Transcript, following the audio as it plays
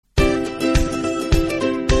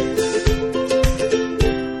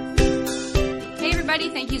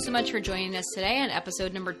so much for joining us today on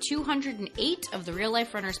episode number 208 of the Real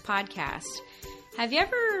Life Runners podcast. Have you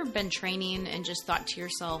ever been training and just thought to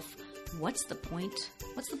yourself, what's the point?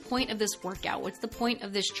 What's the point of this workout? What's the point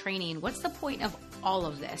of this training? What's the point of all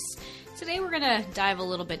of this? Today we're going to dive a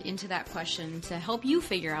little bit into that question to help you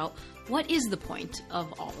figure out what is the point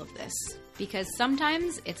of all of this, because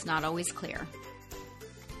sometimes it's not always clear.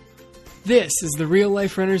 This is the Real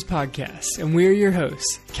Life Runners podcast, and we're your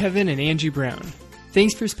hosts, Kevin and Angie Brown.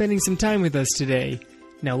 Thanks for spending some time with us today.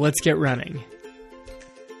 Now let's get running.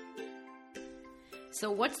 So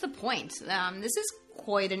what's the point? This is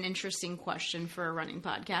quite an interesting question for a running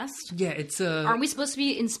podcast. Yeah, it's Aren't we supposed to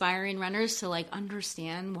be inspiring runners to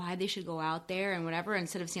understand why they should go out there and whatever,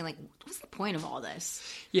 instead of saying what's the point of all this?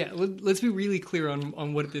 Yeah, let's be really clear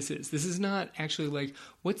on what this is. This is not actually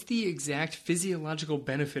what's the exact physiological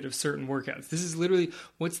benefit of certain workouts. This is literally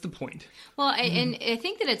what's the point. Well, and I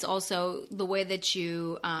think that it's also the way that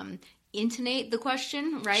you intonate the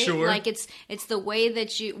question, right? Sure. It's the way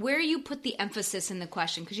that where you put the emphasis in the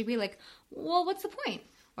question, because you'd be like, well, what's the point?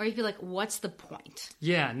 Or you'd be like, what's the point?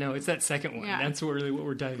 Yeah, no, it's that second one. Yeah. That's really what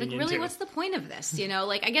we're diving into. Really, what's the point of this?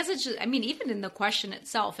 I guess it's just, even in the question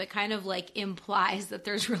itself, it kind of implies that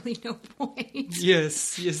there's really no point.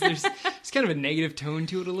 Yes, there's kind of a negative tone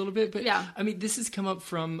to it a little bit. But yeah. This has come up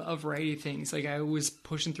from a variety of things. I was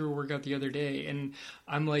pushing through a workout the other day, and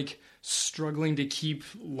I'm struggling to keep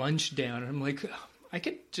lunch down. And I'm I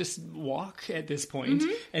could just walk at this point.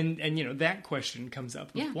 Mm-hmm. And that question comes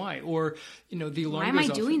up. Yeah. Why? Or, the alarm Why am goes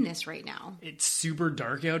I off doing this right now? It's super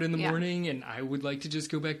dark out in the morning, and I would like to just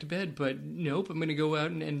go back to bed. But nope, I'm going to go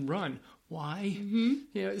out and run. Why?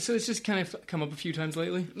 Mm-hmm. So it's just kind of come up a few times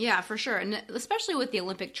lately. Yeah, for sure. And especially with the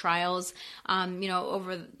Olympic trials,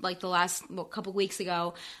 over the last couple weeks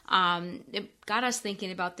ago, it got us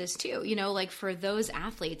thinking about this too. For those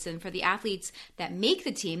athletes and for the athletes that make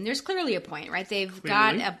the team, there's clearly a point, right?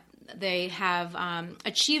 They have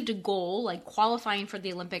achieved a goal, qualifying for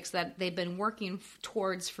the Olympics, that they've been working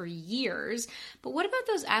towards for years. But what about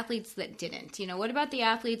those athletes that didn't? What about the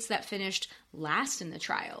athletes that finished last in the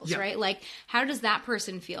trials, right? How does that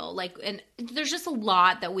person feel? And there's just a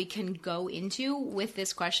lot that we can go into with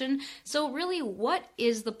this question. So really, what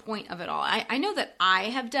is the point of it all? I know that I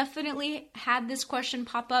have definitely had this question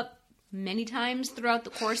pop up many times throughout the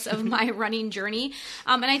course of my running journey.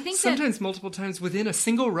 And I think sometimes multiple times within a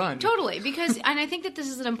single run. Totally. And I think that this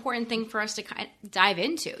is an important thing for us to kind of dive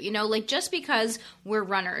into, just because we're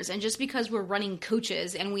runners and just because we're running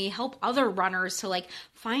coaches and we help other runners to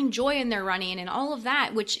find joy in their running and all of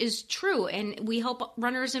that, which is true. And we help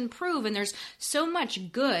runners improve. And there's so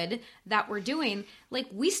much good that we're doing.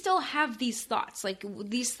 We still have these thoughts.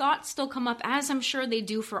 These thoughts still come up, as I'm sure they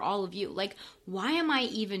do for all of you. Why am I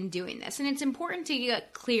even doing this? And it's important to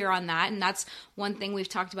get clear on that. And that's one thing we've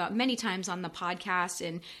talked about many times on the podcast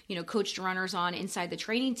and, coached runners on inside the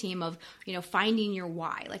training team of, finding your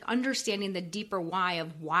why, understanding the deeper why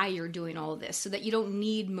of why you're doing all of this so that you don't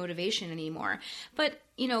need motivation anymore. But,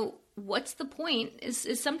 what's the point is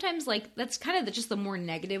sometimes that's kind of just the more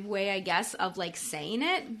negative way, I guess, of saying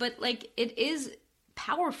it. But it is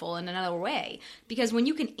powerful in another way, because when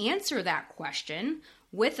you can answer that question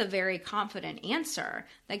with a very confident answer,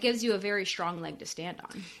 that gives you a very strong leg to stand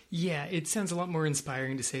on. Yeah, it sounds a lot more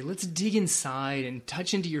inspiring to say, let's dig inside and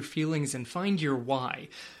touch into your feelings and find your why,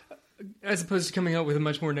 as opposed to coming out with a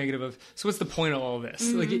much more negative of, so what's the point of all of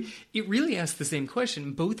this? Mm-hmm. It really asks the same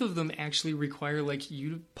question. Both of them actually require you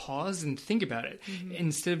to pause and think about it,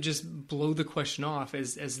 instead of just blow the question off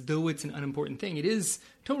as though it's an unimportant thing. It is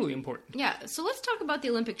totally important. Yeah, so let's talk about the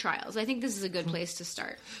Olympic trials. I think this is a good place to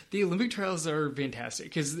start. The Olympic trials are fantastic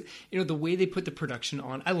because, the way they put the production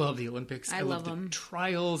on, I love the Olympics. I love the them.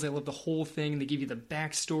 Trials. I love the whole thing. They give you the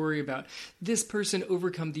backstory about this person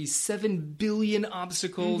overcome these 7 billion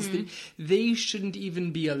obstacles. Mm-hmm. They shouldn't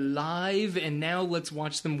even be alive, and now let's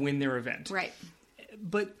watch them win their event. Right.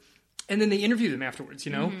 And then they interview them afterwards,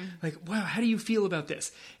 wow, how do you feel about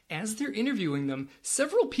this? As they're interviewing them,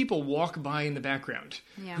 several people walk by in the background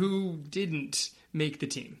who didn't make the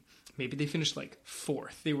team. Maybe they finished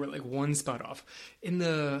fourth. They were one spot off. In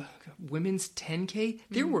the women's 10K,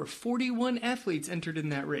 there were 41 athletes entered in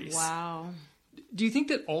that race. Wow. Do you think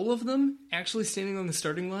that all of them actually standing on the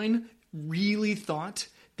starting line really thought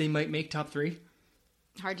they might make top 3?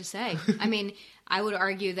 Hard to say. I would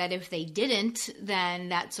argue that if they didn't, then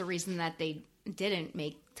that's a reason that they didn't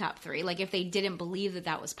make top 3. If they didn't believe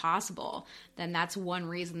that was possible, then that's one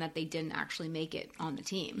reason that they didn't actually make it on the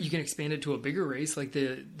team. You can expand it to a bigger race, like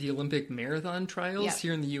the Olympic marathon trials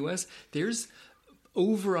here in the U.S. There's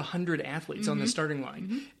over 100 athletes on the starting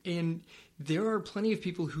line. And there are plenty of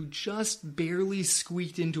people who just barely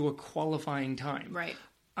squeaked into a qualifying time. Right.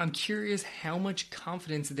 I'm curious how much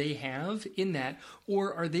confidence they have in that,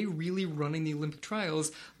 or are they really running the Olympic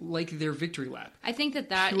trials like their victory lap? I think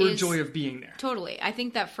that Pure is joy of being there. Totally. I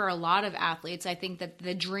think that for a lot of athletes, I think that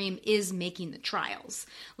the dream is making the trials.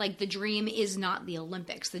 Like, the dream is not the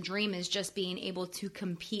Olympics. The dream is just being able to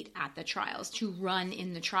compete at the trials, to run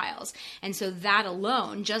in the trials. And so that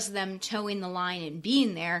alone, just them towing the line and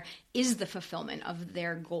being there, is the fulfillment of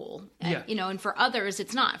their goal. And, and for others,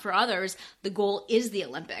 it's not. For others, the goal is the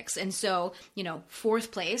Olympics. And so,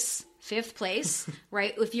 4th place, 5th place,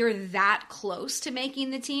 right? If you're that close to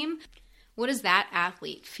making the team, what is that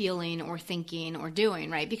athlete feeling or thinking or doing,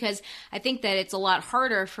 right? Because I think that it's a lot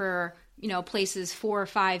harder for, places 4,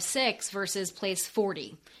 5, 6 versus place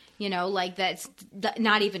 40. That's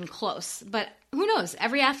not even close. But who knows?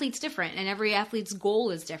 Every athlete's different, and every athlete's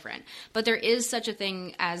goal is different. But there is such a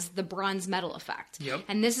thing as the bronze medal effect. Yep.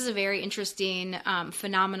 And this is a very interesting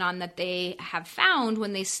phenomenon that they have found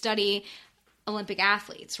when they study Olympic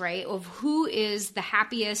athletes, right? Of who is the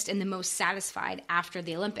happiest and the most satisfied after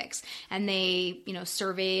the Olympics. And they,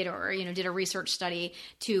 surveyed or, did a research study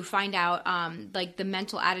to find out the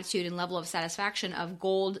mental attitude and level of satisfaction of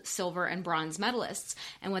gold, silver, and bronze medalists.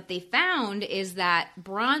 And what they found is that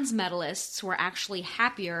bronze medalists were actually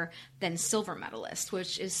happier than silver medalists,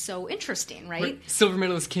 which is so interesting, right? Silver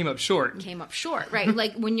medalists came up short, right?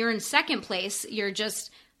 Like, when you're in 2nd place,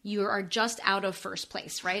 you are just out of 1st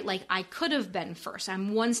place, right? Like, I could have been 1st.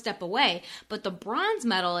 I'm 1 step away. But the bronze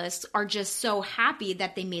medalists are just so happy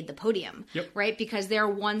that they made the podium, right? Because they're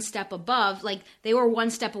 1 step above. Like, they were 1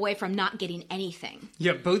 step away from not getting anything.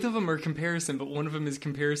 Yeah, both of them are comparison, but one of them is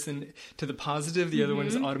comparison to the positive. The other one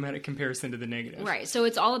is automatic comparison to the negative. Right. So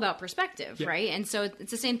it's all about perspective, right? And so it's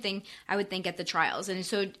the same thing, I would think, at the trials. And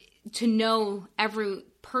so to know every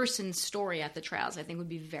person's story at the trials, I think, would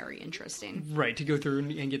be very interesting. Right, to go through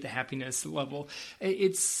and get the happiness level.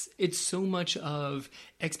 It's so much of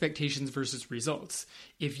expectations versus results.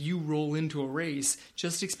 If you roll into a race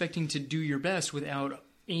just expecting to do your best without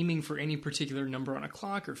aiming for any particular number on a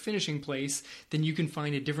clock or finishing place, then you can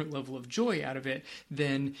find a different level of joy out of it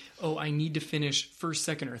than, I need to finish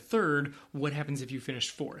 1st, 2nd, or 3rd. What happens if you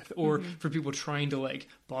finish 4th? Or for people trying to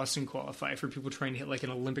Boston qualify, for people trying to hit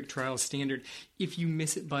an Olympic trial standard, if you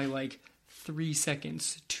miss it by 3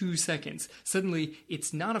 seconds, 2 seconds, suddenly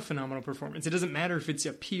it's not a phenomenal performance. It doesn't matter if it's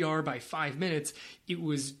a PR by 5 minutes. It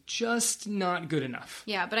was just not good enough.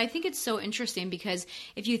 Yeah, but I think it's so interesting because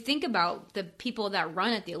if you think about the people that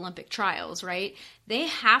run at the Olympic trials, right, they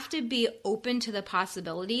have to be open to the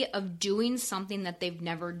possibility of doing something that they've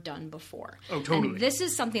never done before. Oh, totally. And this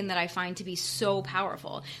is something that I find to be so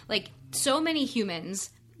powerful. So many humans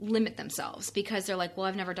limit themselves because they're like, well,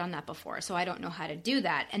 I've never done that before, so I don't know how to do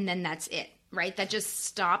that. And then that's it, right? That just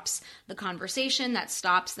stops the conversation. That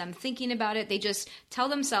stops them thinking about it. They just tell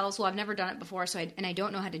themselves, well, I've never done it before, and I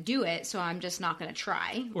don't know how to do it, so I'm just not going to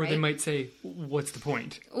try. Or they might say, what's the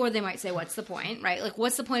point? Or they might say, what's the point, right?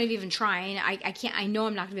 What's the point of even trying? I know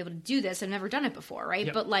I'm not going to be able to do this. I've never done it before, right?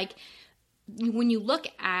 Yep. But when you look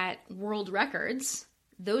at world records,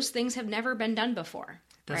 those things have never been done before.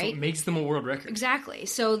 That's what makes them a world record. Exactly.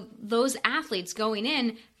 So those athletes going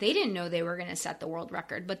in, they didn't know they were going to set the world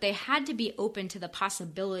record, but they had to be open to the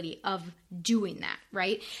possibility of doing that,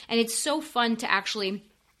 right? And it's so fun to actually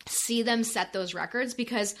see them set those records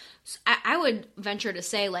because I would venture to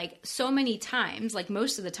say so many times,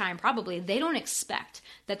 most of the time probably, they don't expect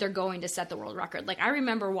that they're going to set the world record. I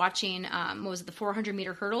remember watching, the 400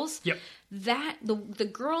 meter hurdles? Yep. That the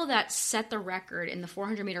girl that set the record in the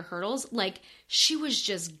 400 meter hurdles, she was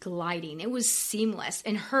just gliding. It was seamless.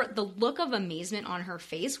 And the look of amazement on her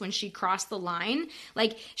face when she crossed the line,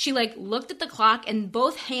 she looked at the clock and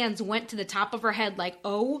both hands went to the top of her head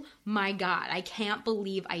oh my God, I can't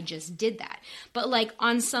believe I just did that. But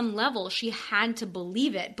on some level, she had to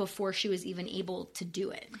believe it before she was even able to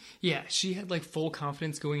do it. Yeah, she had full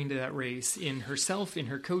confidence going into that race in herself, in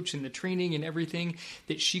her coach, in the training and everything,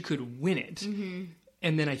 that she could win it. Mm-hmm.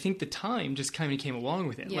 And then I think the time just kind of came along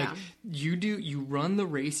with it. Yeah. You run the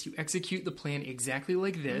race, you execute the plan exactly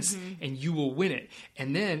like this, and you will win it.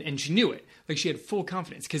 And she knew it. She had full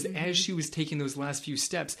confidence because as she was taking those last few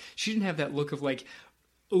steps, she didn't have that look of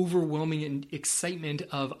overwhelming excitement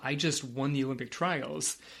of, I just won the Olympic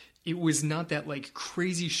trials. it was not that like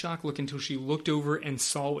crazy shock look until she looked over and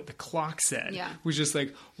saw what the clock said. Yeah. It was just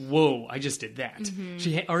like, whoa, I just did that.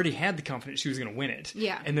 She already had the confidence she was going to win it.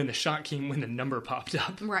 Yeah. And then the shock came when the number popped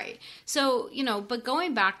up. Right. So, but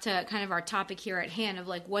going back to kind of our topic here at hand of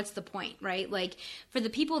like, what's the point, right? Like for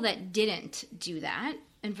the people that didn't do that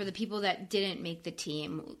and for the people that didn't make the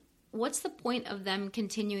team, what's the point of them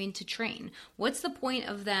continuing to train? What's the point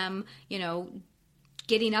of them,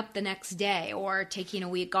 getting up the next day or taking a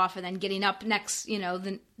week off and then getting up next,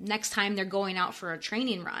 the next time they're going out for a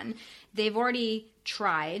training run? They've already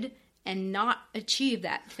tried and not achieved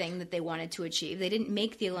that thing that they wanted to achieve. They didn't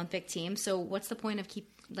make the Olympic team. So what's the point of keep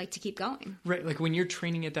going? Right. Like when you're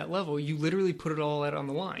training at that level, you literally put it all out on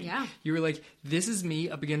the line. Yeah. You were like, this is me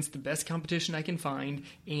up against the best competition I can find,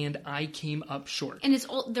 and I came up short. And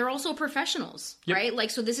they're also professionals, right?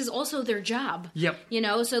 Like, so this is also their job. Yep.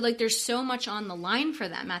 So like there's so much on the line for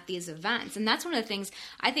them at these events. And that's one of the things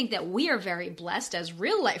I think that we are very blessed as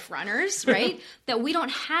real life runners, right? That we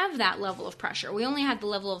don't have that level of pressure. We only have the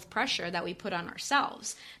level of pressure that we put on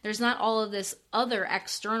ourselves. There's not all of this other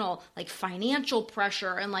external, like financial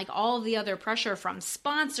pressure and like all of the other pressure from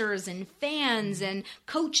sponsors and fans and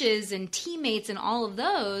coaches and teammates and all of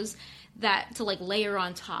those that to like layer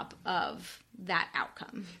on top of that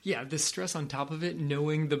outcome. Yeah, the stress on top of it,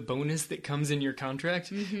 knowing the bonus that comes in your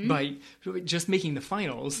contract by just making the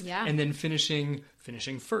finals and then finishing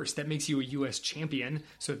first. That makes you a U.S. champion,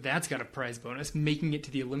 so that's got a prize bonus. Making it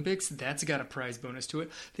to the Olympics, that's got a prize bonus to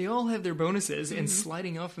it. They all have their bonuses, and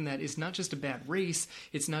sliding off from that is not just a bad race.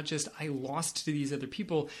 It's not just I lost to these other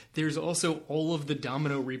people. There's also all of the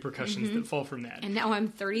domino repercussions that fall from that. And now I'm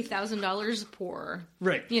 $30,000 poorer.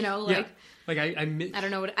 Right. Like I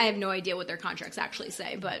don't know I have no idea what their contracts actually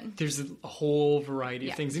say, but there's a whole variety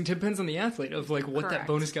of things. It depends on the athlete of like what that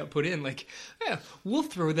bonus got put in. Like, we'll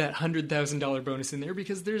throw that $100,000 bonus in there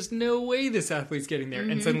because there's no way this athlete's getting there,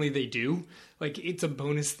 and suddenly they do. Like, it's a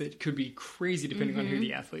bonus that could be crazy depending on who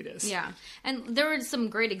the athlete is. Yeah, and there are some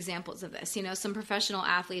great examples of this. Some professional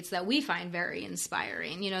athletes that we find very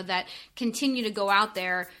inspiring. That continue to go out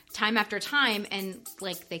there time after time, and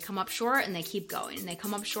like they come up short and they keep going, and they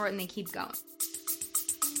come up short and they keep going.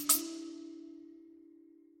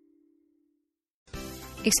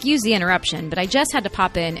 Excuse the interruption, but I just had to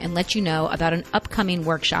pop in and let you know about an upcoming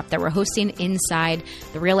workshop that we're hosting inside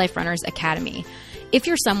the Real Life Runners Academy. If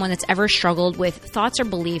you're someone that's ever struggled with thoughts or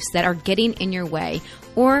beliefs that are getting in your way,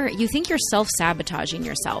 or you think you're self-sabotaging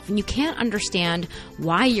yourself and you can't understand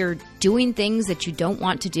why you're doing things that you don't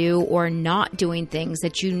want to do or not doing things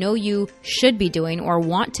that you know you should be doing or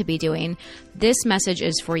want to be doing, this message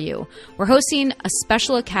is for you. We're hosting a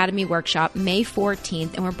special Academy workshop May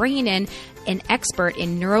 14th, and we're bringing in an expert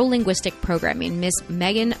in neuro-linguistic programming, Miss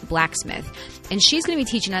Megan Blacksmith. And she's going to be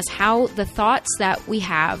teaching us how the thoughts that we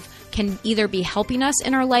have can either be helping us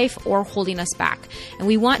in our life or holding us back. And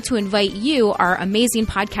we want to invite you, our amazing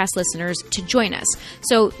podcast listeners, to join us.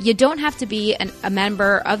 So you don't have to be a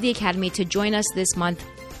member of the Academy to join us this month.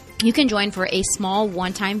 You can join for a small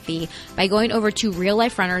one-time fee by going over to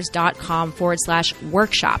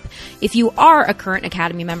realliferunners.com/workshop. If you are a current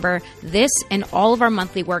Academy member, this and all of our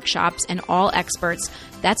monthly workshops and all experts,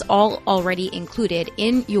 that's all already included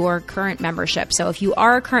in your current membership. So if you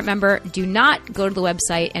are a current member, do not go to the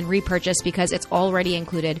website and repurchase because it's already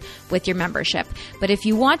included with your membership. But if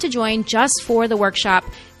you want to join just for the workshop,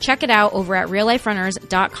 check it out over at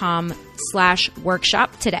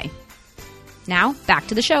realliferunners.com/workshop today. Now, back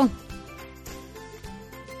to the show.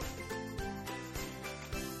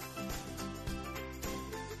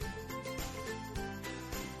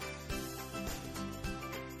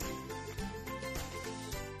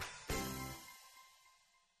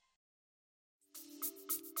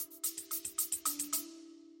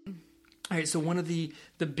 All right, so one of the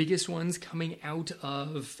biggest ones coming out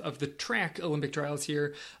of the track Olympic trials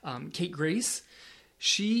here, Kate Grace.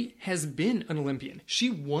 She has been an Olympian. She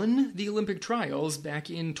won the Olympic trials back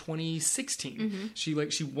in 2016. She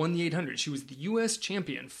won the 800. She was the U.S.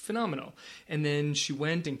 champion. Phenomenal. And then she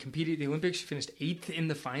went and competed at the Olympics. She finished 8th in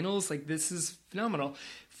the finals. Like, this is phenomenal.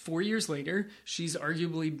 4 years later, she's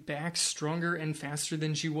arguably back stronger and faster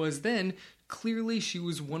than she was then. Clearly, she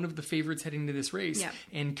was one of the favorites heading to this race. Yep.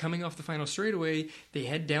 And coming off the final straightaway, they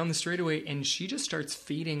head down the straightaway, and she just starts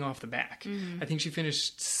fading off the back. I think she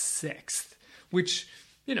finished 6th. Which,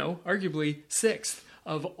 arguably 6th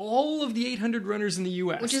of all of the 800 runners in the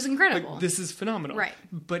U.S. Which is incredible. Like, this is phenomenal. Right.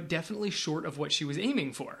 But definitely short of what she was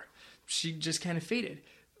aiming for. She just kind of faded.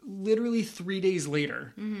 literally 3 days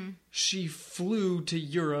later, she flew to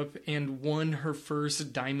Europe and won her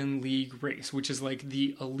first Diamond League race, which is like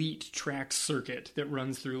the elite track circuit that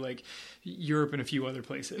runs through like Europe and a few other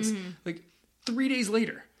places. Like 3 days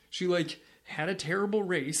later, she like had a terrible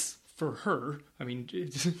race for her. I mean,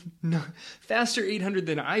 it's not faster 800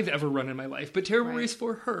 than I've ever run in my life, but terrible race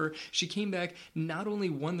for her. She came back, not only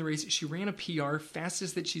won the race, she ran a PR,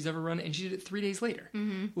 fastest that she's ever run, and she did it 3 days later.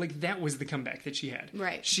 Like, that was the comeback that she had.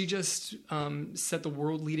 Right. She just set the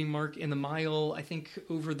world leading mark in the mile, I think,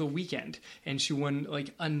 over the weekend, and she won,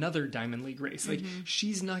 like, another Diamond League race. Like,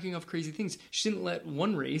 she's knocking off crazy things. She didn't let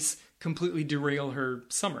one race completely derail her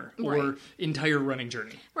summer or entire running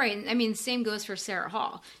journey. Right. I mean, same goes for Sarah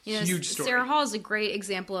Hall. You know, Huge story. Sarah Hall is a great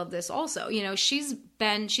example of this also. You know, she's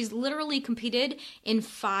literally competed in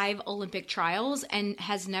 5 Olympic trials and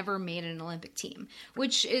has never made an Olympic team,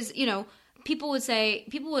 which is, you know, people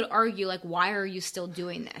would argue, like, why are you still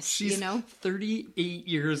doing this? She's 38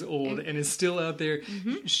 years old and is still out there.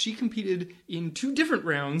 She competed in 2 different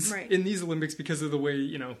rounds in these Olympics because of the way,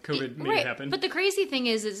 you know, COVID made it happen. But the crazy thing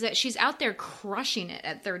is that she's out there crushing it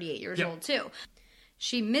at 38 years old too.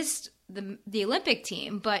 She missed the Olympic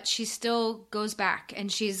team, but she still goes back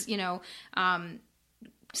and she's, you know,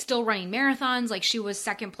 still running marathons. Like, she was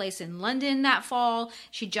second place in London that fall.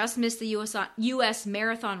 She just missed the U.S.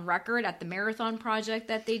 marathon record at the Marathon Project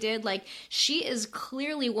that they did. Like, she is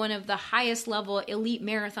clearly one of the highest level elite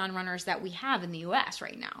marathon runners that we have in the U.S.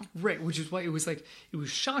 right now. Right, which is why it was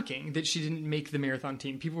shocking that she didn't make the marathon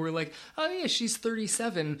team. People were like, oh yeah, she's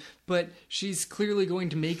 37, but she's clearly going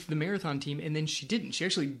to make the marathon team, and then she didn't. She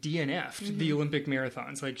actually DNF'd the Olympic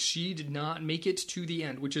marathons. Like, she did not make it to the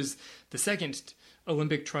end, which is the second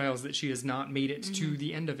Olympic trials that she has not made it to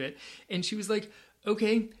the end of it. And she was like,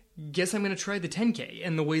 okay, guess I'm going to try the 10K.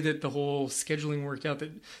 And the way that the whole scheduling worked out,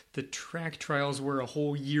 that the track trials were a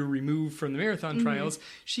whole year removed from the marathon trials,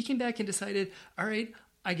 she came back and decided, all right,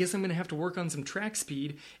 I guess I'm going to have to work on some track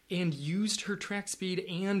speed, and used her track speed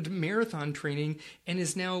and marathon training, and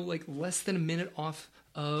is now like less than a minute off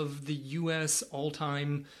of the U.S.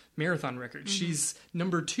 all-time marathon record. She's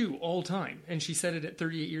number 2 all time, and she set it at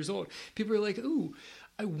 38 years old. People are like, ooh,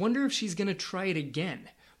 I wonder if she's going to try it again.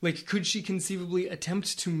 Like, could she conceivably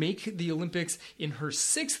attempt to make the Olympics in her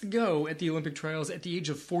 6th go at the Olympic trials at the age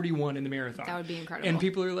of 41 in the marathon? That would be incredible. And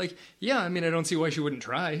people are like, yeah, I mean, I don't see why she wouldn't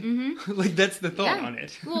try. Like, that's the thought on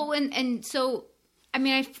it. Well, and so, I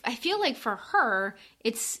mean, I feel like for her,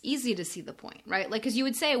 it's easy to see the point, right? Like, because you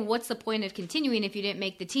would say, what's the point of continuing if you didn't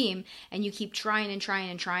make the team, and you keep trying and trying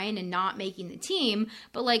and trying and not making the team?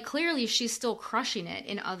 But, like, clearly she's still crushing it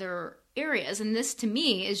in other areas. And this, to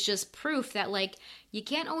me, is just proof that, like, you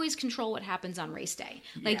can't always control what happens on race day.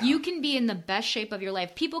 Like, you can be in the best shape of your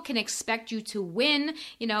life. People can expect you to win,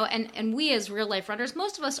 you know, and we as real life runners,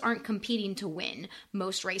 most of us aren't competing to win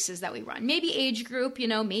most races that we run. Maybe age group, you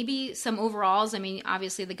know, maybe some overalls. I mean,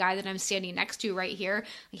 obviously the guy that I'm standing next to right here,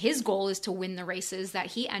 his goal is to win the races that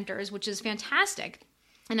he enters, which is fantastic.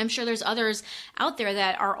 And I'm sure there's others out there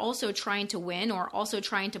that are also trying to win or also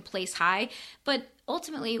trying to place high. But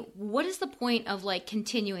ultimately, what is the point of, like,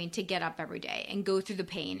 continuing to get up every day and go through the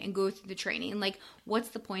pain and go through the training? Like, what's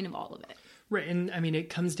the point of all of it? Right. And I mean, it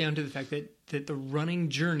comes down to the fact that the running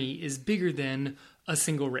journey is bigger than a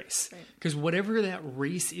single race. Because whatever that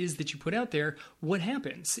race is that you put out there, what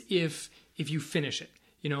happens if you finish it?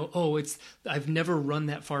 You know, I've never run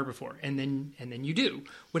that far before, and then you do.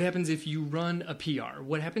 What happens if you run a PR?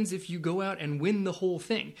 What happens if you go out and win the whole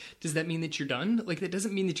thing? Does that mean that you're done? Like, that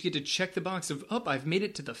doesn't mean that you get to check the box of, I've made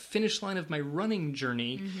it to the finish line of my running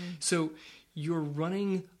journey. So your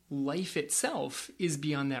running life itself is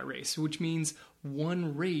beyond that race, which means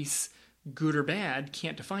one race, good or bad,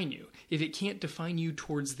 can't define you. If it can't define you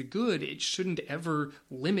towards the good, it shouldn't ever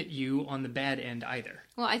limit you on the bad end either.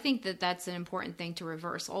 Well, I think that that's an important thing to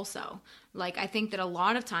reverse also. Like, I think that a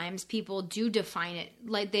lot of times people do define it,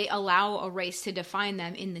 like they allow a race to define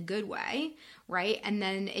them in the good way, right? And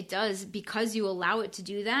then it does, because you allow it to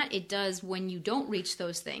do that, it does, when you don't reach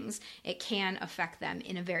those things, it can affect them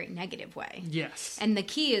in a very negative way. Yes. And the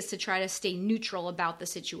key is to try to stay neutral about the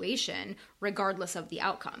situation, regardless of the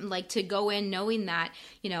outcome. Like, to go in knowing that,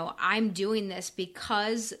 you know, I'm doing this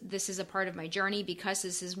because this is a part of my journey, because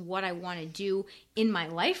this is what I want to do in my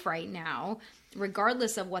life right now,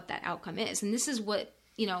 regardless of what that outcome is. And this is what,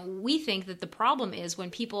 you know, we think that the problem is when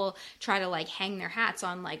people try to, like, hang their hats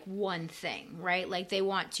on, like, one thing, right? Like, they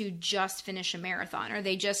want to just finish a marathon, or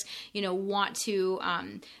they just, you know, want to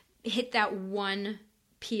hit that one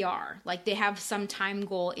PR. Like they have some time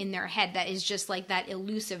goal in their head that is just like that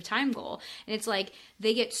elusive time goal. And it's like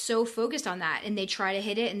they get so focused on that and they try to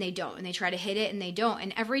hit it and they don't. And they try to hit it and they don't.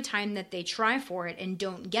 And every time that they try for it and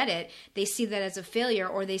don't get it, they see that as a failure,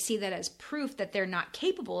 or they see that as proof that they're not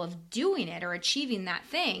capable of doing it or achieving that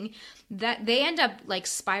thing, that they end up like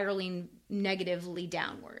spiraling negatively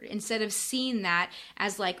downward instead of seeing that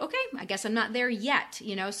as like, okay, I guess I'm not there yet,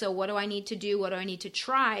 you know, so what do I need to do? What do I need to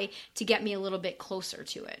try to get me a little bit closer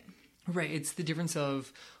to it? Right. It's the difference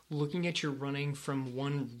of looking at your running from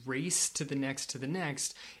one race to the next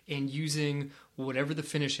and using whatever the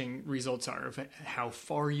finishing results are of how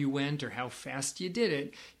far you went or how fast you did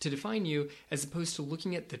it to define you, as opposed to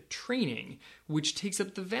looking at the training, which takes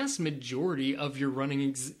up the vast majority of your running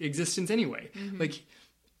existence anyway. Like,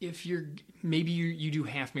 if maybe you do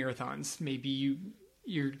half marathons, maybe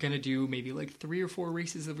you're going to do maybe like 3 or 4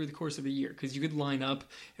 races over the course of a year, because you could line up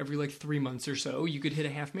every like 3 months or so, you could hit a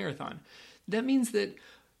half marathon. That means that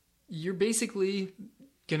you're basically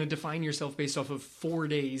going to define yourself based off of 4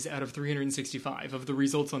 days out of 365 of the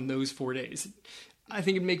results on those 4 days. I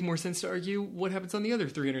think it'd make more sense to argue what happens on the other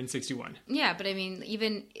 361. Yeah, but I mean,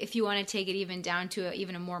 even if you want to take it even down to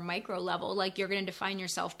even a more micro level, like you're going to define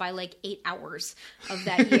yourself by like 8 hours of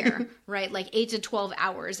that year, right? Like 8 to 12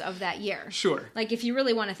 hours of that year. Sure. Like if you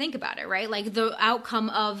really want to think about it, right? Like the outcome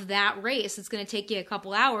of that race, it's going to take you a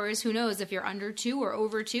couple hours. Who knows if you're under 2 or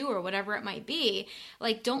over 2 or whatever it might be.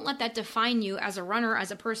 Like don't let that define you as a runner, as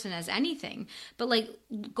a person, as anything. But like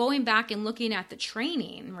going back and looking at the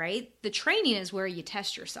training, right? The training is where you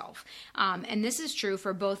test yourself. And this is true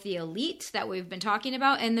for both the elite that we've been talking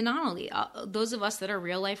about and the non-elite, those of us that are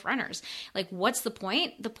real life runners. Like, what's the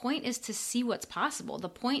point? The point is to see what's possible. The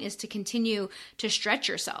point is to continue to stretch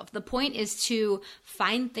yourself. The point is to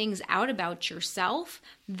find things out about yourself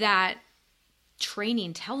that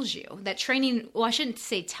training tells you, that training, well, I shouldn't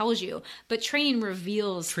say tells you, but training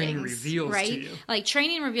reveals training things, reveals right? to you. Like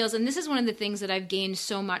training reveals, and this is one of the things that I've gained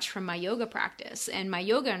so much from my yoga practice and my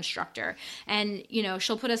yoga instructor. And, you know,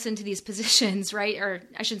 she'll put us into these positions, right? Or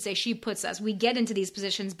I shouldn't say she puts us, we get into these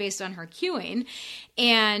positions based on her cueing.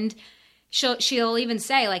 And she'll even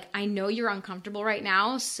say, like, I know you're uncomfortable right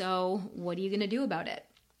now, so what are you going to do about it?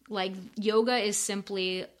 Like yoga is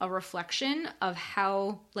simply a reflection of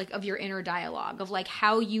how, like, of your inner dialogue, of like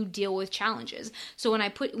how you deal with challenges. So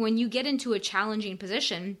when you get into a challenging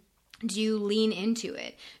position, do you lean into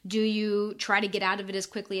it? Do you try to get out of it as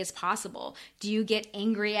quickly as possible? Do you get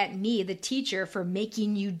angry at me, the teacher, for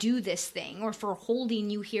making you do this thing or for holding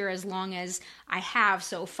you here as long as I have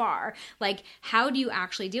so far? Like, how do you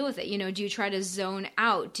actually deal with it? You know, do you try to zone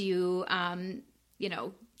out? Do you,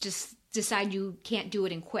 just decide you can't do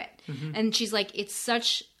it and quit? And she's like, it's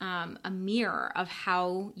such a mirror of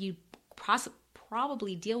how you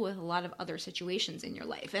probably deal with a lot of other situations in your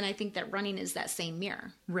life. And I think that running is that same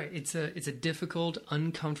mirror. Right. It's a difficult,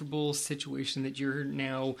 uncomfortable situation that you're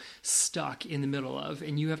now stuck in the middle of,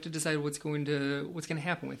 and you have to decide what's going to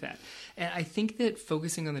happen with that. And I think that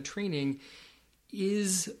focusing on the training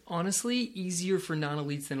is honestly easier for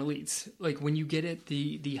non-elites than elites. Like when you get at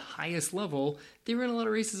the highest level, they run a lot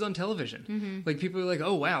of races on television. Like people are like,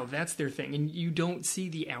 oh wow, that's their thing. And you don't see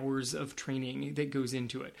the hours of training that goes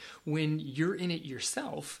into it. When you're in it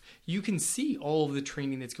yourself, you can see all of the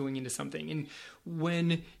training that's going into something. And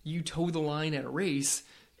when you toe the line at a race,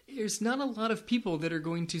 there's not a lot of people that are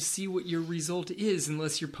going to see what your result is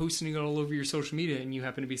unless you're posting it all over your social media and you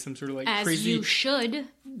happen to be some sort of like as crazy. You should.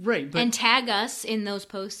 Right. But and tag us in those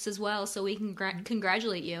posts as well so we can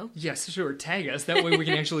congratulate you. Yes, sure. Tag us. That way we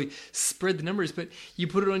can actually spread the numbers. But you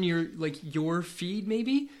put it on your feed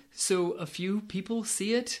maybe, so a few people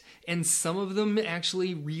see it and some of them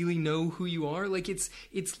actually really know who you are. Like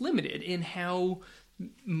it's limited in how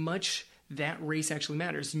much that race actually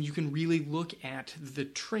matters. And you can really look at the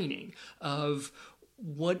training of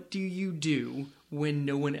what do you do when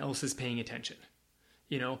no one else is paying attention.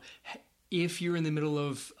 You know, if you're in the middle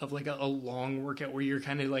of like a long workout where you're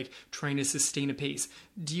kind of like trying to sustain a pace,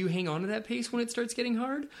 do you hang on to that pace when it starts getting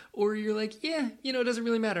hard? Or you're like, yeah, you know, it doesn't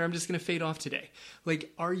really matter. I'm just going to fade off today.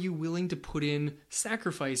 Like, are you willing to put in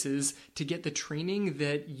sacrifices to get the training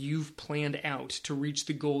that you've planned out to reach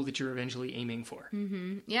the goal that you're eventually aiming for?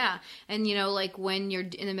 Yeah. And, you know, like when you're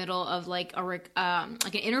in the middle of like an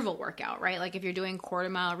interval workout, right? Like if you're doing quarter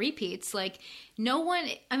mile repeats, like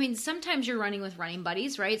sometimes you're running with running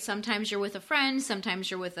buddies, right? Sometimes you're with a friend,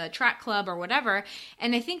 sometimes you're with a track club or whatever.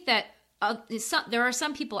 And I think that there are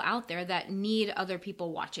some people out there that need other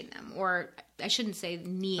people watching them, or I shouldn't say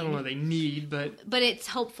need. I don't know they need, but it's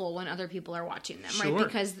helpful when other people are watching them, sure. right?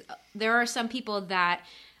 Because there are some people that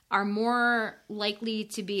are more likely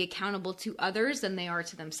to be accountable to others than they are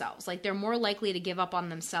to themselves. Like they're more likely to give up on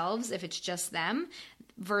themselves if it's just them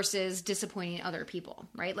versus disappointing other people,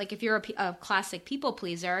 right? Like if you're a classic people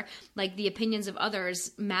pleaser, like the opinions of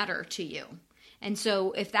others matter to you. And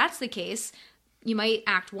so if that's the case, you might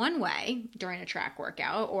act one way during a track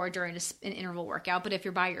workout or during an interval workout. But if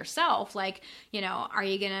you're by yourself, like, you know, are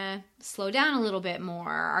you going to slow down a little bit more?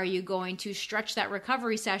 Are you going to stretch that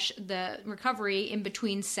recovery session, the recovery in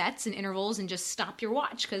between sets and intervals, and just stop your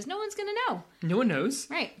watch? Because no one's going to know. No one knows.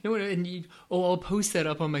 Right. No one, and I'll post that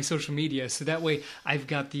up on my social media. So that way I've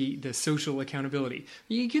got the social accountability.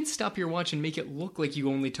 You can stop your watch and make it look like you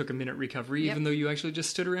only took a minute recovery, even though you actually just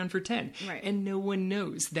stood around for 10. Right. And no one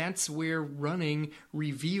knows. That's where running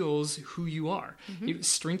reveals who you are.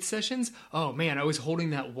 Strength sessions, oh man, I was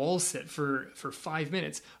holding that wall sit for 5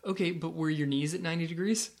 minutes. Okay, but were your knees at 90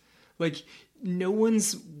 degrees? Like, no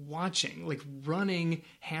one's watching. Like, running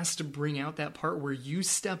has to bring out that part where you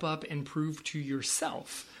step up and prove to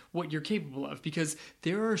yourself what you're capable of, because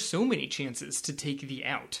there are so many chances to take the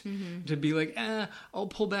out, to be like, I'll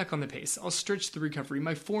pull back on the pace. I'll stretch the recovery.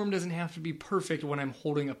 My form doesn't have to be perfect when I'm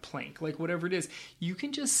holding a plank, like whatever it is. You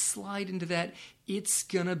can just slide into that. It's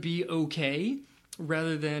gonna be okay,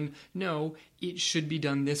 rather than, no, it should be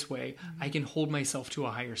done this way. I can hold myself to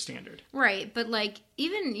a higher standard. Right. But like,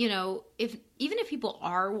 even, you know, even if people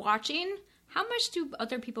are watching, how much do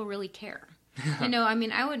other people really care? You know, I mean,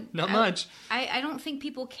 Not much. I don't think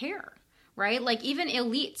people care, right? Like even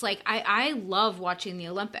elites, like I love watching the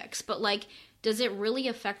Olympics, but like, does it really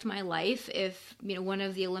affect my life if, you know, one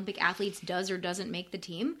of the Olympic athletes does or doesn't make the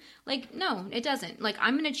team? Like, no, it doesn't. Like,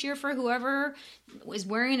 I'm going to cheer for whoever is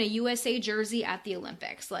wearing a USA jersey at the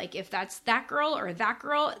Olympics. Like, if that's that girl or that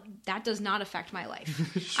girl, that does not affect my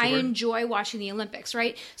life. Sure. I enjoy watching the Olympics,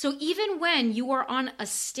 right? So even when you are on a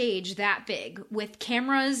stage that big with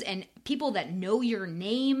cameras and people that know your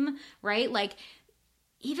name, right? Like,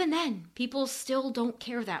 even then, people still don't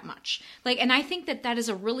care that much. Like, and I think that is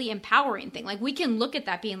a really empowering thing. Like, we can look at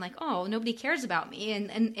that being like, oh, nobody cares about me,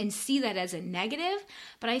 and see that as a negative,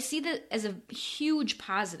 but I see that as a huge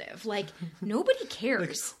positive. Like, nobody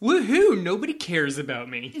cares. Like, woohoo, nobody cares about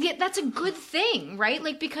me. Yeah, that's a good thing, right?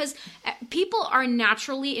 Like, because people are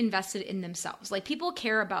naturally invested in themselves. Like, people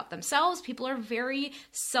care about themselves. People are very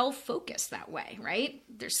self-focused that way, right?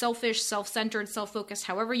 They're selfish, self-centered, self-focused,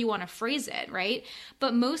 however you want to phrase it, right?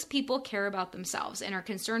 But most people care about themselves and are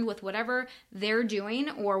concerned with whatever they're doing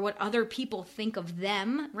or what other people think of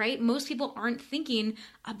them, right? Most people aren't thinking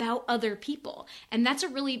about other people. And that's a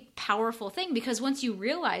really powerful thing, because once you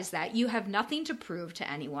realize that, you have nothing to prove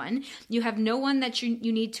to anyone. You have no one that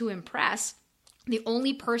you need to impress. The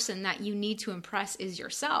only person that you need to impress is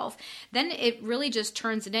yourself. Then it really just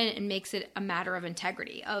turns it in and makes it a matter of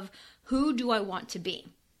integrity, of who do I want to be,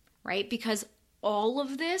 right? Because all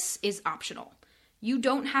of this is optional. You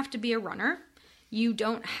don't have to be a runner. You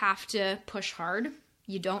don't have to push hard.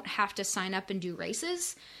 You don't have to sign up and do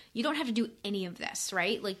races. You don't have to do any of this,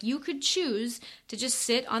 right? Like, you could choose to just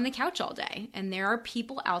sit on the couch all day, and there are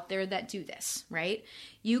people out there that do this, right?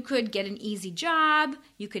 You could get an easy job.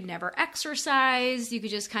 You could never exercise. You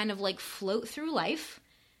could just kind of like float through life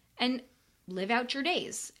and live out your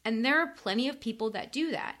days. And there are plenty of people that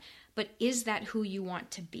do that. But is that who you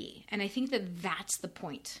want to be? And I think that that's the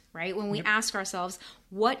point, right? When we ask ourselves,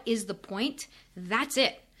 what is the point? That's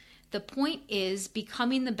it. The point is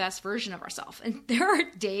becoming the best version of ourselves. And there are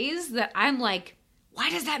days that I'm like, why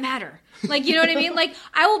does that matter? Like, you know what I mean? Like,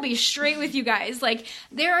 I will be straight with you guys. Like,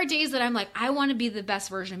 there are days that I'm like, I want to be the best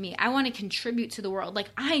version of me. I want to contribute to the world. Like,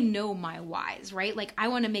 I know my whys, right? Like, I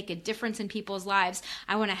want to make a difference in people's lives.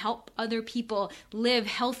 I want to help other people live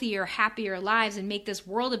healthier, happier lives and make this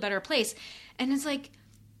world a better place. And it's like,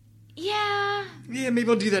 yeah, maybe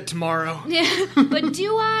I'll do that tomorrow. Yeah, but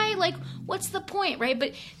do I? Like, what's the point, right?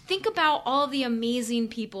 But think about all the amazing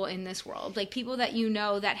people in this world, like people that you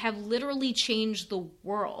know that have literally changed the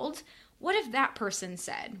world. What if that person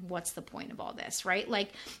said, what's the point of all this, right?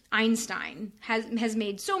 Like, Einstein has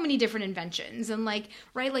made so many different inventions, and like,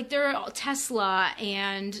 right, like there are Tesla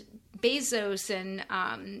and Bezos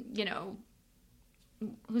and, you know,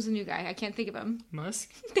 who's the new guy? I can't think of him. Musk?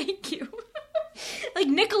 Thank you. Like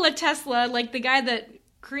Nikola Tesla, like the guy that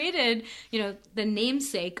created, you know, the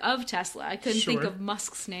namesake of Tesla. I couldn't think of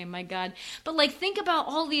Musk's name, my God. But like, think about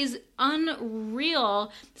all these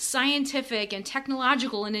unreal scientific and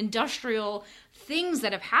technological and industrial things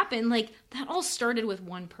that have happened. Like, that all started with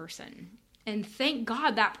one person. And thank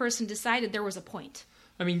God that person decided there was a point.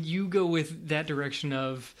 I mean, you go with that direction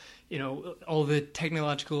of, all the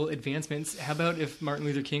technological advancements. How about if Martin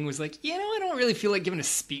Luther King was like, I don't really feel like giving a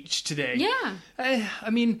speech today. Yeah. I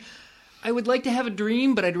mean, I would like to have a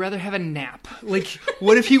dream, but I'd rather have a nap. Like,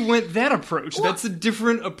 what if he went that approach? Well, that's a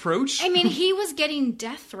different approach. I mean, he was getting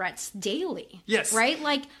death threats daily. Yes. Right?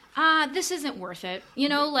 Like, this isn't worth it.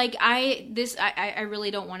 I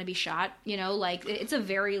really don't want to be shot. It's a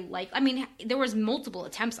very there was multiple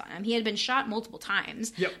attempts on him. He had been shot multiple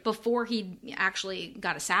times before he actually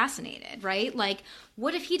got assassinated, right? Like,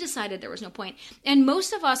 what if he decided there was no point? And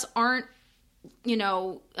most of us aren't,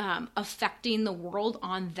 affecting the world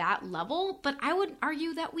on that level, but I would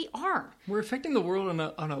argue that we are. We're affecting the world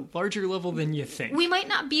on a larger level than you think. We might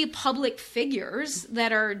not be public figures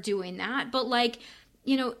that are doing that, but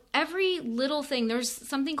every little thing, there's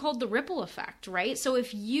something called the ripple effect, right? So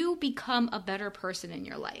if you become a better person in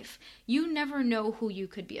your life, you never know who you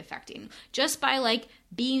could be affecting just by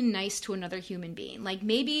being nice to another human being. Like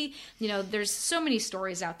maybe, there's so many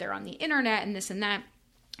stories out there on the internet and this and that.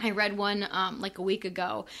 I read one a week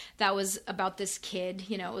ago that was about this kid,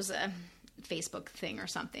 it was a Facebook thing or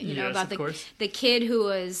something, about the kid who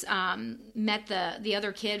was met the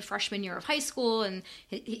other kid freshman year of high school, and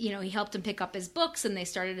he helped him pick up his books, and they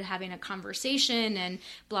started having a conversation and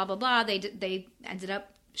blah blah blah. They ended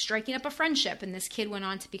up striking up a friendship, and this kid went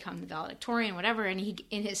on to become the valedictorian, whatever. And he,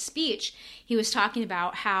 in his speech, he was talking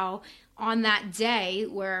about how on that day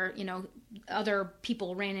where other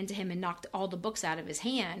people ran into him and knocked all the books out of his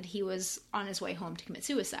hand, he was on his way home to commit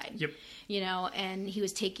suicide. Yep. And he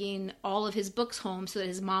was taking all of his books home so that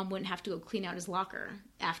his mom wouldn't have to go clean out his locker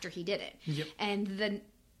after he did it. Yep. And then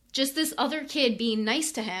just this other kid being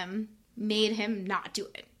nice to him made him not do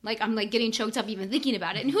it. I'm getting choked up even thinking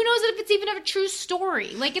about it. And who knows if it's even a true story.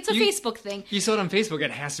 It's a Facebook thing. You saw it on Facebook.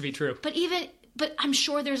 It has to be true. But I'm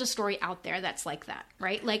sure there's a story out there that's like that,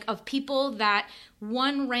 right? Of people that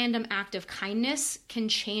one random act of kindness can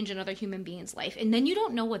change another human being's life. And then you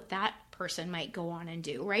don't know what that person might go on and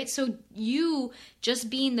do, right? So you just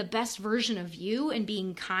being the best version of you and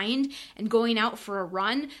being kind and going out for a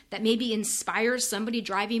run that maybe inspires somebody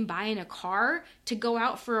driving by in a car to go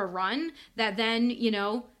out for a run that then,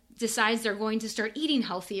 decides they're going to start eating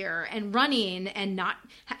healthier and running and not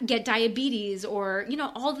get diabetes or,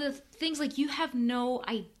 all the things. You have no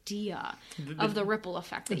idea of the ripple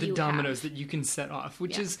effect that you have. The dominoes that you can set off,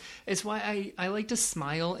 which is why I like to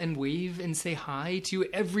smile and wave and say hi to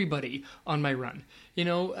everybody on my run.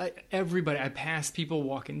 Everybody. I pass people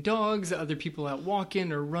walking dogs, other people out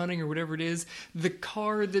walking or running or whatever it is. The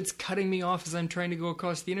car that's cutting me off as I'm trying to go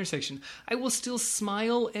across the intersection. I will still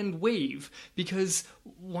smile and wave because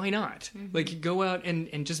why not? Mm-hmm. Go out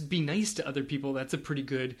and just be nice to other people. That's a pretty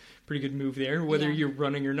good move there, whether you're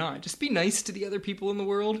running or not. Just be nice to the other people in the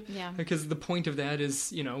world. Yeah. Because the point of that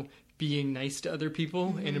is, being nice to other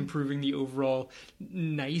people and improving the overall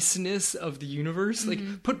niceness of the universe.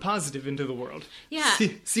 Put positive into the world. Yeah.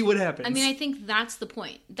 See what happens. I mean, I think that's the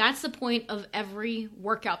point. That's the point of every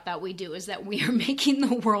workout that we do, is that we are making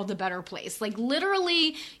the world a better place.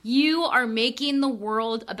 Literally, you are making the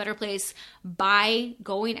world a better place by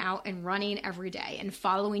going out and running every day and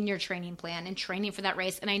following your training plan and training for that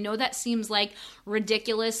race. And I know that seems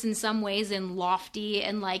ridiculous in some ways and lofty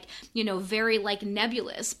and very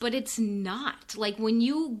nebulous, but it's not. When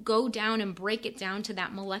you go down and break it down to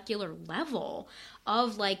that molecular level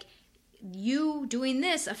of you doing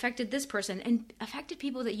this affected this person and affected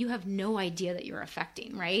people that you have no idea that you're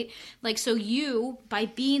affecting, right? So you, by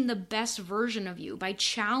being the best version of you, by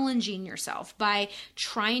challenging yourself, by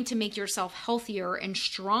trying to make yourself healthier and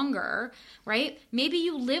stronger, right? Maybe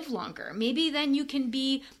you live longer. Maybe then you can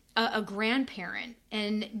be a grandparent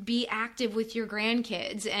and be active with your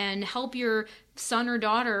grandkids and help your son or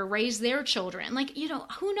daughter raise their children.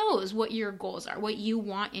 Who knows what your goals are, what you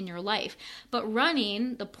want in your life. But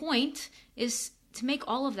running, the point is to make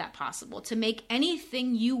all of that possible, to make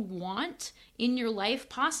anything you want in your life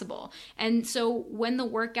possible. And so when the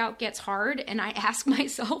workout gets hard and I ask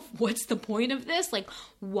myself, what's the point of this?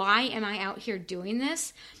 Why am I out here doing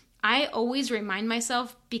this? I always remind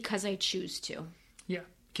myself, because I choose to. Yeah.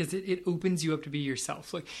 Because it opens you up to be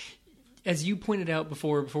yourself. As you pointed out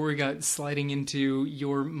before we got sliding into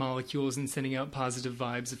your molecules and sending out positive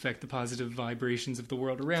vibes affect the positive vibrations of the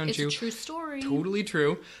world around you. It's a true story. Totally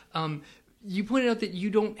true. you pointed out that you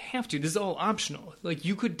don't have to. This is all optional. Like,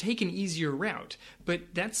 you could take an easier route,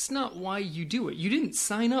 but that's not why you do it. You didn't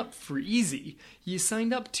sign up for easy. You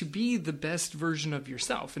signed up to be the best version of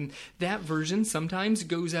yourself. And that version sometimes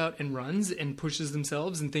goes out and runs and pushes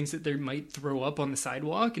themselves and thinks that they might throw up on the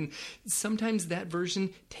sidewalk. And sometimes that version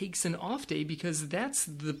takes an off day because that's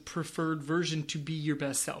the preferred version to be your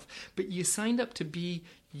best self. But you signed up to be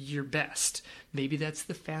your best. Maybe that's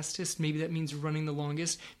the fastest. Maybe that means running the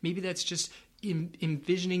longest. Maybe that's just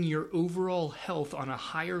envisioning your overall health on a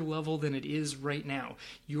higher level than it is right now.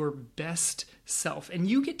 Your best self. And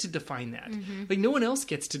you get to define that. Mm-hmm. Like, no one else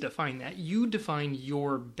gets to define that. You define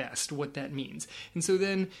your best, what that means. And so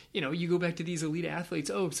then, you go back to these elite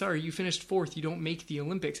athletes. Oh, sorry, you finished 4th. You don't make the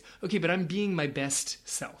Olympics. Okay, but I'm being my best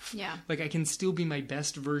self. Yeah. Like, I can still be my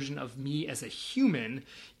best version of me as a human,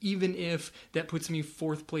 even if that puts me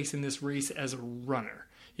 4th place in this race as a runner.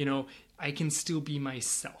 I can still be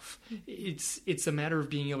myself. It's a matter of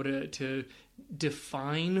being able to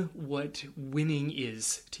define what winning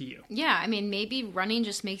is to you. Yeah, I mean, maybe running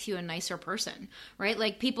just makes you a nicer person, right?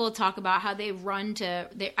 Like, people talk about how they run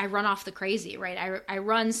I run off the crazy, right? I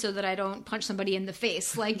run so that I don't punch somebody in the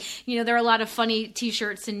face. Like, there are a lot of funny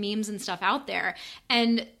t-shirts and memes and stuff out there.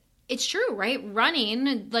 And it's true, right?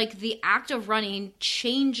 Running, like the act of running,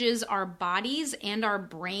 changes our bodies and our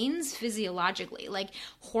brains physiologically. Like,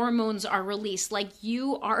 hormones are released. Like,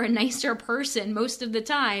 you are a nicer person most of the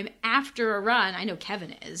time after a run. I know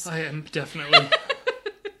Kevin is. I am, definitely.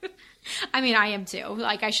 I mean, I am too.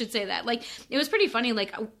 Like, I should say that. Like, it was pretty funny.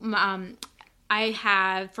 Like, I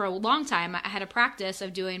have, for a long time, I had a practice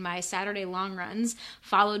of doing my Saturday long runs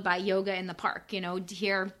followed by yoga in the park.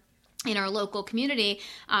 Here in our local community,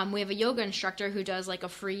 we have a yoga instructor who does like a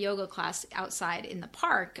free yoga class outside in the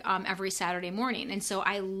park every Saturday morning. And so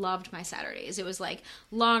I loved my Saturdays. It was like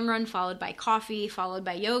long run followed by coffee, followed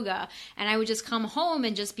by yoga. And I would just come home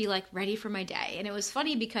and just be like ready for my day. And it was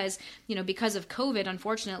funny because, because of COVID,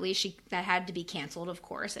 unfortunately, that had to be canceled, of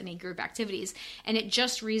course, any group activities. And it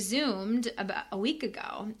just resumed about a week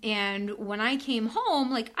ago. And when I came home,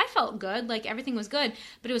 like, I felt good, like everything was good.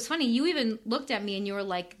 But it was funny. You even looked at me and you were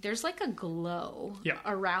like, there's like a glow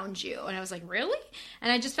around you. And I was like, really? And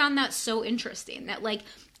I just found that so interesting that, like,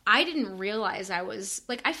 I didn't realize I was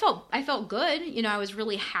like, I felt good. I was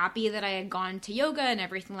really happy that I had gone to yoga and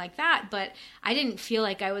everything like that, but I didn't feel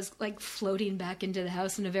like I was like floating back into the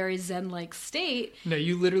house in a very zen-like state. No,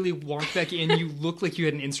 you literally walked back in. You looked like you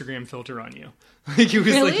had an Instagram filter on you. Like, it was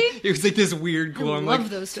really? Like, it was like this weird glow. I love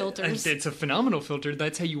those filters. It's a phenomenal filter.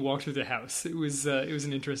 That's how you walked through the house. It was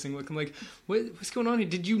an interesting look. I'm like, what's going on here?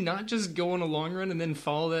 Did you not just go on a long run and then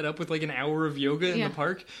follow that up with like an hour of yoga in the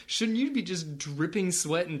park? Shouldn't you be just dripping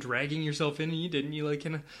sweat and dragging yourself in? And you didn't. You like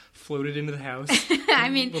kind of floated into the house. I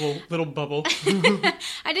mean, little bubble.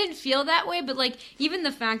 I didn't feel that way, but like, even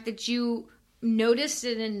the fact that you noticed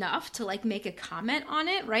it enough to like make a comment on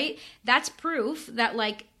it, right? That's proof that,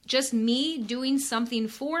 like, just me doing something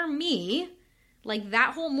for me, like,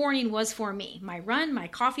 that whole morning was for me. My run, my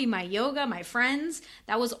coffee, my yoga, my friends,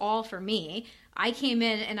 that was all for me. I came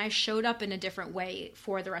in and I showed up in a different way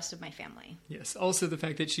for the rest of my family. Yes. Also, the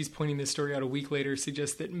fact that she's pointing this story out a week later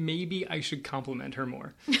suggests that maybe I should compliment her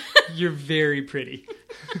more. You're very pretty.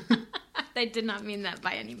 I did not mean that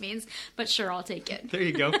by any means, but sure, I'll take it. There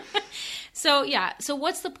you go. So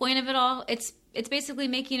what's the point of it all? It's basically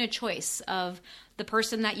making a choice of the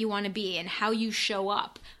person that you want to be and how you show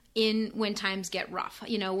up when times get rough.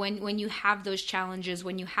 When you have those challenges,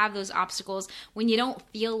 when you have those obstacles, when you don't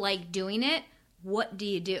feel like doing it, what do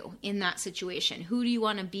you do in that situation? Who do you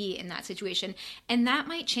want to be in that situation? And that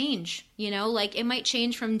might change, like, it might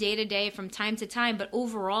change from day to day, from time to time, but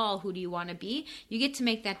overall, who do you want to be? You get to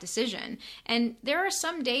make that decision. And there are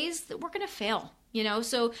some days that we're going to fail.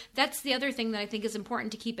 So that's the other thing that I think is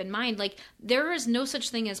important to keep in mind. Like, there is no such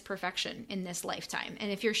thing as perfection in this lifetime.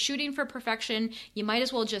 And if you're shooting for perfection, you might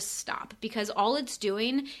as well just stop, because all it's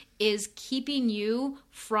doing is keeping you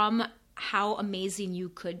from how amazing you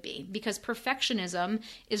could be, because perfectionism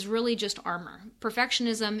is really just armor.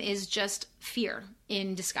 Perfectionism is just fear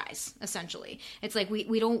in disguise, essentially. It's like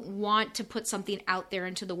we don't want to put something out there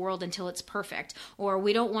into the world until it's perfect, or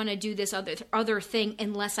we don't want to do this other thing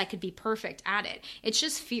unless I could be perfect at it. It's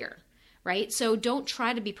just fear, right? So don't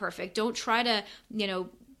try to be perfect. Don't try to,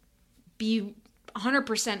 be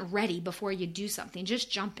 100% ready before you do something.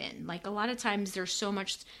 Just jump in. Like, a lot of times there's so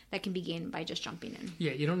much that can be gained by just jumping in.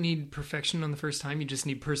 Yeah, you don't need perfection on the first time. You just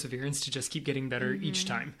need perseverance to just keep getting better each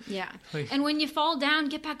time. Yeah. And when you fall down,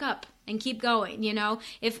 get back up and keep going.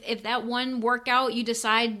 If that one workout you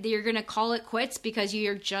decide that you're going to call it quits because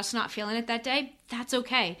you're just not feeling it that day, that's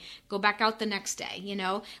okay. Go back out the next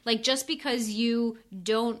day, Like, just because you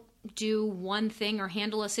don't do one thing or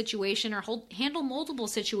handle a situation or handle multiple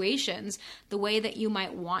situations the way that you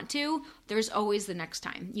might want to, there's always the next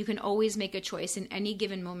time. You can always make a choice in any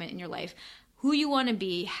given moment in your life, who you want to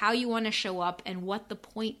be, how you want to show up, and what the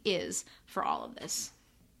point is for all of this.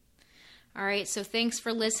 All right, so thanks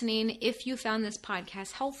for listening. If you found this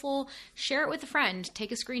podcast helpful, share it with a friend.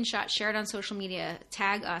 Take a screenshot, share it on social media,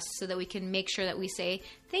 tag us so that we can make sure that we say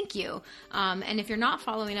thank you. And if you're not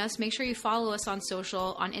following us, make sure you follow us on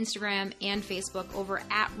social, on Instagram and Facebook over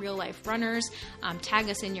at Real Life Runners. Tag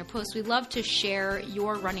us in your posts. We'd love to share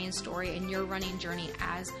your running story and your running journey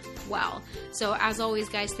as well. So as always,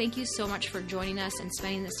 guys, thank you so much for joining us and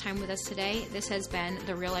spending this time with us today. This has been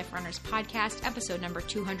the Real Life Runners podcast, episode number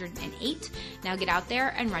 208. Now get out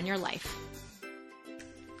there and run your life.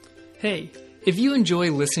 Hey, if you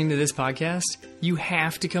enjoy listening to this podcast, you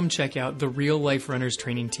have to come check out the Real Life Runners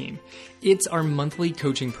Training Team. It's our monthly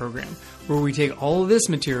coaching program where we take all of this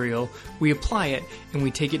material, we apply it, and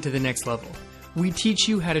we take it to the next level. We teach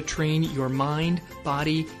you how to train your mind,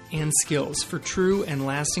 body, and skills for true and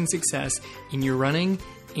lasting success in your running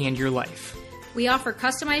and your life. We offer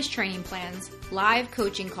customized training plans, live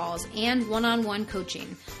coaching calls, and one-on-one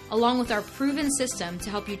coaching, along with our proven system to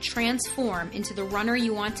help you transform into the runner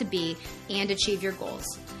you want to be and achieve your goals.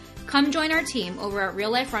 Come join our team over at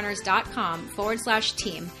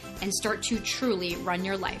realliferunners.com/team and start to truly run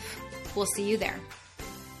your life. We'll see you there.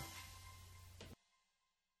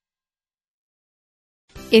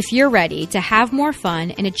 If you're ready to have more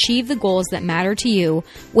fun and achieve the goals that matter to you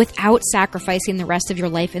without sacrificing the rest of your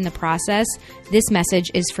life in the process, this message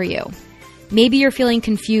is for you. Maybe you're feeling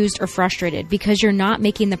confused or frustrated because you're not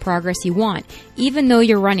making the progress you want, even though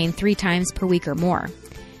you're running 3 times per week or more.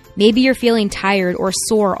 Maybe you're feeling tired or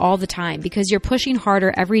sore all the time because you're pushing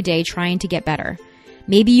harder every day trying to get better.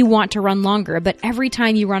 Maybe you want to run longer, but every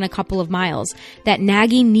time you run a couple of miles, that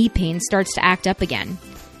nagging knee pain starts to act up again.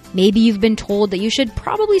 Maybe you've been told that you should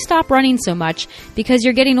probably stop running so much because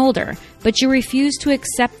you're getting older, but you refuse to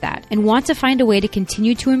accept that and want to find a way to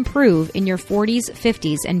continue to improve in your 40s,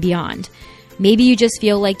 50s, and beyond. Maybe you just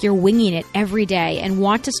feel like you're winging it every day and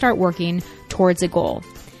want to start working towards a goal.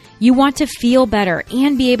 You want to feel better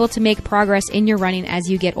and be able to make progress in your running as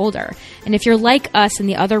you get older. And if you're like us and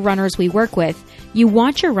the other runners we work with, you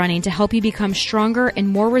want your running to help you become stronger and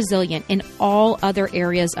more resilient in all other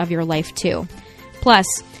areas of your life too. Plus,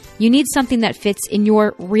 you need something that fits in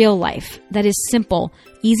your real life, that is simple,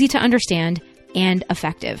 easy to understand, and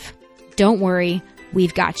effective. Don't worry,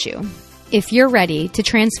 we've got you. If you're ready to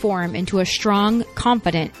transform into a strong,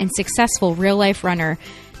 confident, and successful real-life runner,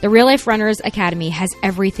 the Real Life Runners Academy has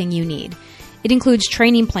everything you need. It includes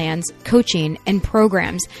training plans, coaching, and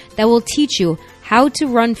programs that will teach you how to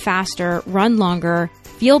run faster, run longer,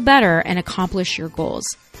 feel better, and accomplish your goals.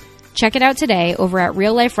 Check it out today over at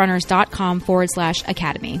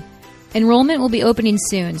realliferunners.com/academy. Enrollment will be opening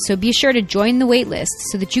soon, so be sure to join the waitlist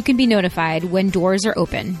so that you can be notified when doors are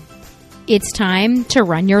open. It's time to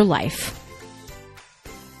run your life.